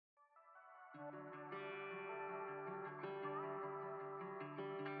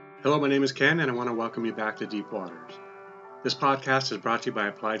Hello, my name is Ken, and I want to welcome you back to Deep Waters. This podcast is brought to you by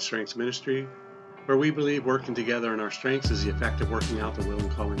Applied Strengths Ministry, where we believe working together in our strengths is the effect of working out the will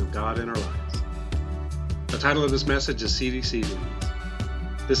and calling of God in our lives. The title of this message is Seedy Seedlings.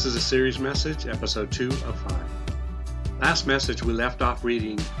 This is a series message, episode 2 of 5. Last message we left off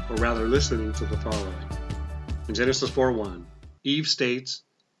reading, or rather listening to the following. In Genesis 4:1, Eve states,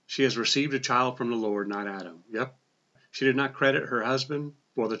 she has received a child from the Lord, not Adam. Yep, she did not credit her husband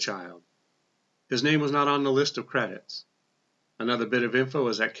for the child. His name was not on the list of credits. Another bit of info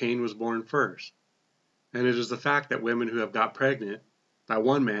is that Cain was born first, and it is the fact that women who have got pregnant by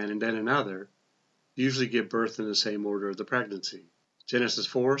one man and then another usually give birth in the same order of the pregnancy. Genesis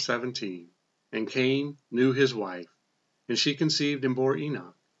 4:17, and Cain knew his wife, and she conceived and bore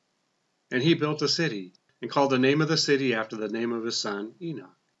Enoch. And he built a city, and called the name of the city after the name of his son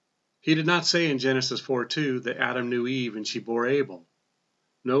Enoch. He did not say in Genesis 4:2 that Adam knew Eve and she bore Abel.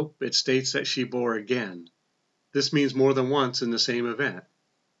 Nope, it states that she bore again. This means more than once in the same event.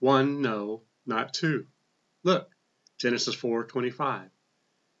 One, no, not two. Look, Genesis 4:25.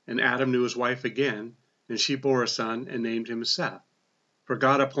 And Adam knew his wife again, and she bore a son and named him Seth. For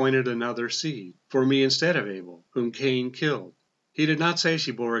God appointed another seed for me instead of Abel, whom Cain killed. He did not say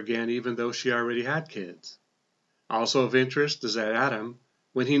she bore again even though she already had kids. Also of interest is that Adam,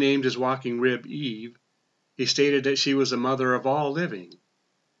 when he named his walking rib Eve, he stated that she was the mother of all living.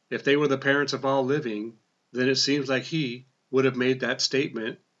 If they were the parents of all living, then it seems like he would have made that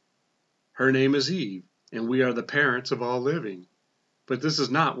statement, her name is Eve, and we are the parents of all living. But this is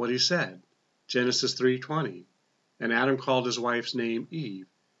not what he said. Genesis 3:20, and Adam called his wife's name Eve,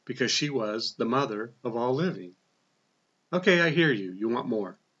 because she was the mother of all living. Okay, I hear you. You want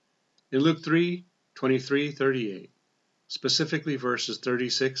more. In Luke 3:23-38, specifically verses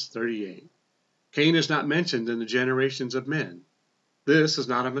 36-38, Cain is not mentioned in the generations of men. This is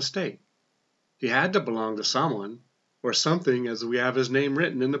not a mistake. He had to belong to someone or something, as we have his name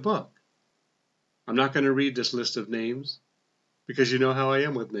written in the book. I'm not going to read this list of names because you know how I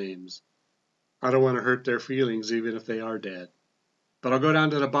am with names. I don't want to hurt their feelings even if they are dead. But I'll go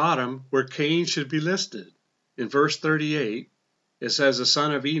down to the bottom where Cain should be listed. In verse 38, it says the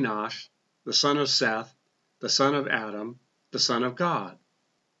son of Enosh, the son of Seth, the son of Adam, the son of God.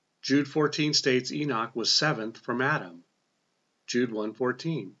 Jude 14 states Enoch was seventh from Adam. Jude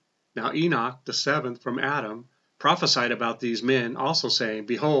 1:14. Now Enoch, the seventh from Adam, prophesied about these men, also saying,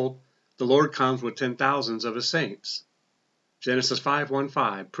 behold, the Lord comes with 10,000s of his saints. Genesis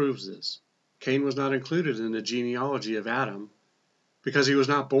 5:1-5 proves this. Cain was not included in the genealogy of Adam because he was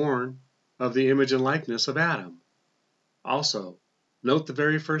not born of the image and likeness of Adam. Also, note the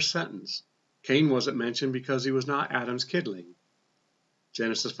very first sentence. Cain wasn't mentioned because he was not Adam's kidling.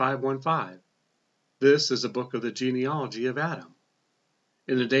 Genesis 5:1-5. This is the book of the genealogy of Adam.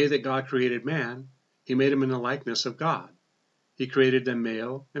 In the day that God created man, he made him in the likeness of God. He created them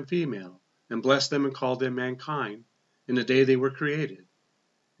male and female, and blessed them and called them mankind in the day they were created.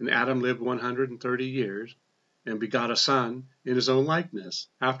 And Adam lived 130 years, and begot a son in his own likeness,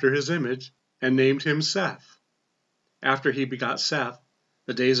 after his image, and named him Seth. After he begot Seth,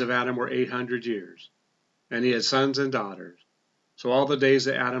 the days of Adam were 800 years, and he had sons and daughters. So all the days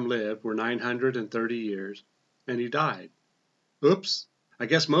that Adam lived were 930 years, and he died. Oops, I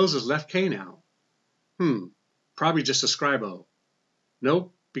guess Moses left Cain out. Probably just a scribo.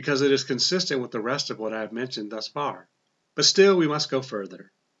 Nope, because it is consistent with the rest of what I have mentioned thus far. But still, we must go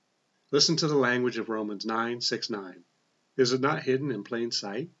further. Listen to the language of Romans 9:6-9. Is it not hidden in plain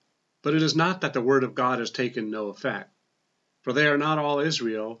sight? But it is not that the word of God has taken no effect. For they are not all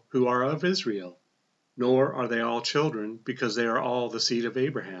Israel who are of Israel, nor are they all children, because they are all the seed of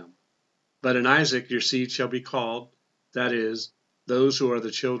Abraham. But in Isaac your seed shall be called, that is, those who are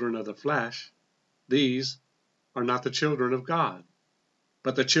the children of the flesh. These are not the children of God,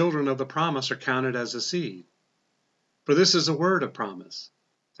 but the children of the promise are counted as a seed. For this is a word of promise.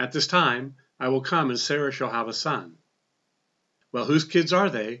 At this time I will come, and Sarah shall have a son. Well, whose kids are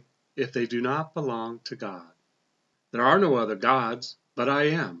they if they do not belong to God? There are no other gods, but I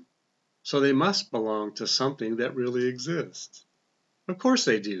am. So they must belong to something that really exists. Of course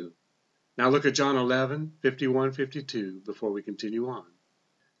they do. Now look at John 11:51-52 before we continue on.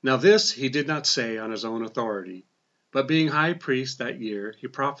 Now this he did not say on his own authority, but being high priest that year, he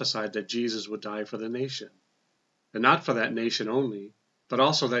prophesied that Jesus would die for the nation. And not for that nation only, but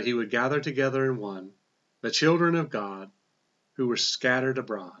also that he would gather together in one the children of God who were scattered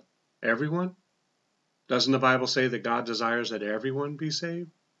abroad. Everyone? Doesn't the Bible say that God desires that everyone be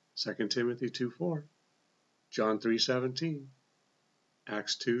saved? 2 Timothy 2:4, John 3:17,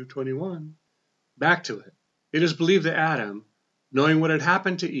 Acts 2:21. Back to it. It is believed that Adam, Knowing what had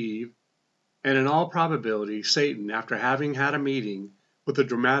happened to Eve, and in all probability Satan, after having had a meeting with the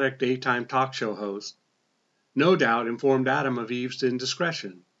dramatic daytime talk show host, no doubt informed Adam of Eve's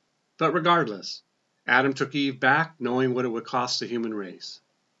indiscretion. But regardless, Adam took Eve back, knowing what it would cost the human race.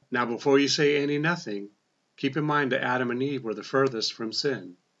 Now, before you say nothing, keep in mind that Adam and Eve were the furthest from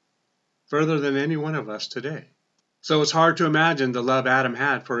sin, further than any one of us today. So it's hard to imagine the love Adam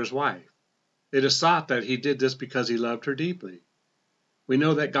had for his wife. It is thought that he did this because he loved her deeply. We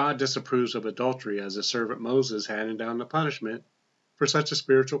know that God disapproves of adultery, as his servant Moses handed down the punishment for such a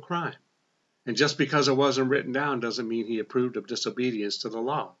spiritual crime. And just because it wasn't written down doesn't mean he approved of disobedience to the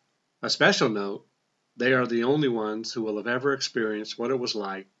law. A special note, they are the only ones who will have ever experienced what it was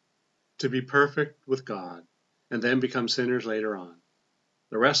like to be perfect with God and then become sinners later on.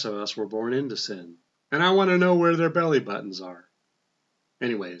 The rest of us were born into sin. And I want to know where their belly buttons are.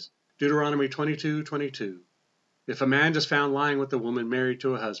 Anyways, Deuteronomy 22:22. If a man is found lying with a woman married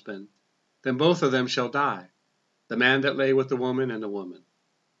to a husband, then both of them shall die, the man that lay with the woman and the woman.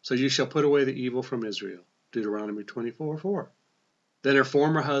 So you shall put away the evil from Israel. Deuteronomy 24:4. Then her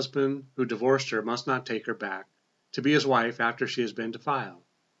former husband who divorced her must not take her back to be his wife after she has been defiled,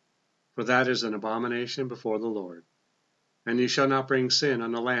 for that is an abomination before the Lord. And you shall not bring sin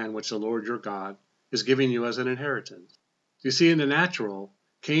on the land which the Lord your God is giving you as an inheritance. You see, in the natural,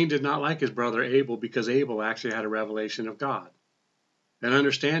 Cain did not like his brother Abel because Abel actually had a revelation of God, an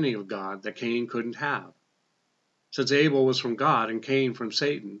understanding of God that Cain couldn't have. Since Abel was from God and Cain from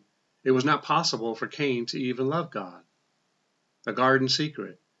Satan, it was not possible for Cain to even love God. A garden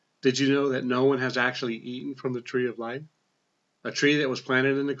secret. Did you know that no one has actually eaten from the tree of life? A tree that was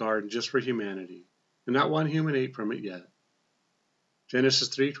planted in the garden just for humanity, and not one human ate from it yet. Genesis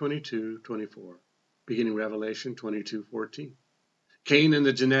 3:22-24, beginning Revelation 22:14. Cain and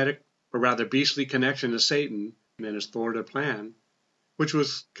the genetic, or rather beastly connection to Satan and his thwarted plan, which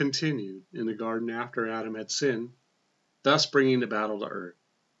was continued in the garden after Adam had sinned, thus bringing the battle to earth.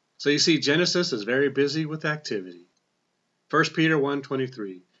 So you see, Genesis is very busy with activity. 1 Peter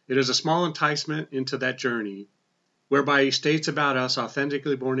 1:23. It is a small enticement into that journey, whereby he states about us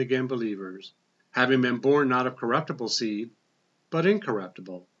authentically born-again believers, having been born not of corruptible seed, but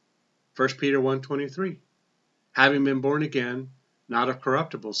incorruptible. 1 Peter 1:23. Having been born again, not of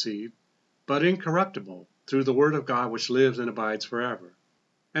corruptible seed, but incorruptible, through the word of God which lives and abides forever.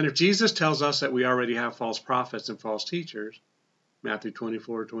 And if Jesus tells us that we already have false prophets and false teachers, Matthew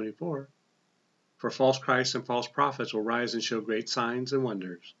 24:24, for false Christs and false prophets will rise and show great signs and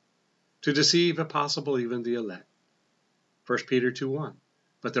wonders, to deceive, if possible, even the elect. 1 Peter 2:1.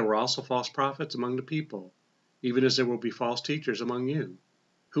 But there were also false prophets among the people, even as there will be false teachers among you,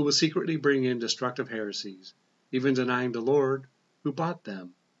 who will secretly bring in destructive heresies, even denying the Lord who bought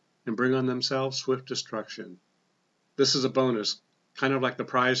them, and bring on themselves swift destruction. This is a bonus, kind of like the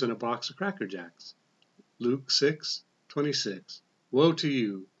prize in a box of Cracker Jacks. Luke 6:26. Woe to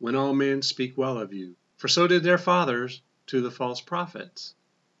you, when all men speak well of you, for so did their fathers to the false prophets.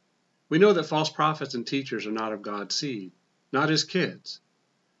 We know that false prophets and teachers are not of God's seed, not his kids.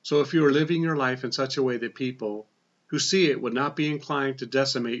 So if you are living your life in such a way that people who see it would not be inclined to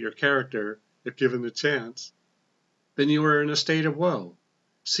decimate your character if given the chance, then you are in a state of woe.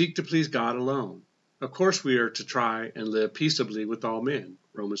 Seek to please God alone. Of course we are to try and live peaceably with all men,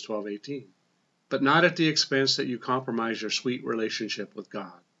 Romans 12:18, but not at the expense that you compromise your sweet relationship with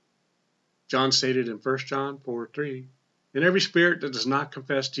God. John stated in 1 John 4:3, and every spirit that does not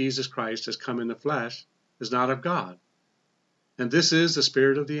confess Jesus Christ has come in the flesh is not of God. And this is the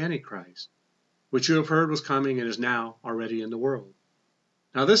spirit of the Antichrist, which you have heard was coming and is now already in the world.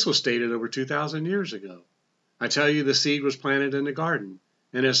 Now this was stated over 2,000 years ago. I tell you, the seed was planted in the garden,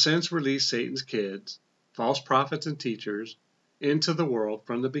 and has since released Satan's kids, false prophets and teachers, into the world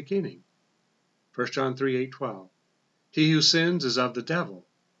from the beginning. 1 John 3:8-12. He who sins is of the devil,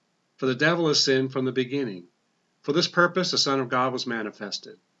 for the devil has sinned from the beginning. For this purpose the Son of God was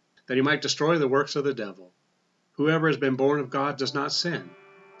manifested, that he might destroy the works of the devil. Whoever has been born of God does not sin,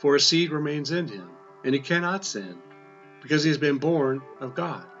 for his seed remains in him, and he cannot sin, because he has been born of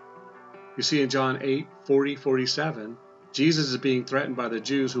God. You see, in John 8:40-47, Jesus is being threatened by the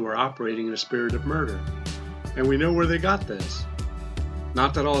Jews who are operating in a spirit of murder. And we know where they got this.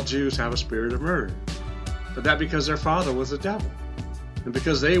 Not that all Jews have a spirit of murder, but that because their father was the devil, and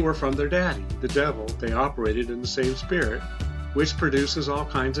because they were from their daddy, the devil, they operated in the same spirit, which produces all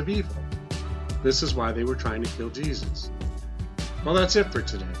kinds of evil. This is why they were trying to kill Jesus. Well, that's it for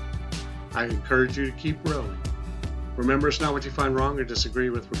today. I encourage you to keep rowing. Remember, it's not what you find wrong or disagree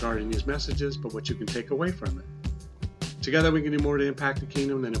with regarding these messages, but what you can take away from it. Together we can do more to impact the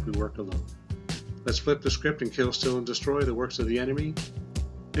kingdom than if we work alone. Let's flip the script and kill, steal, and destroy the works of the enemy,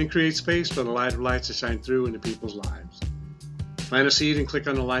 and create space for the light of lights to shine through into people's lives. Plant a seed and click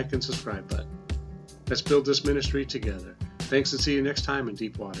on the like and subscribe button. Let's build this ministry together. Thanks, and see you next time in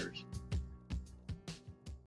Deep Waters.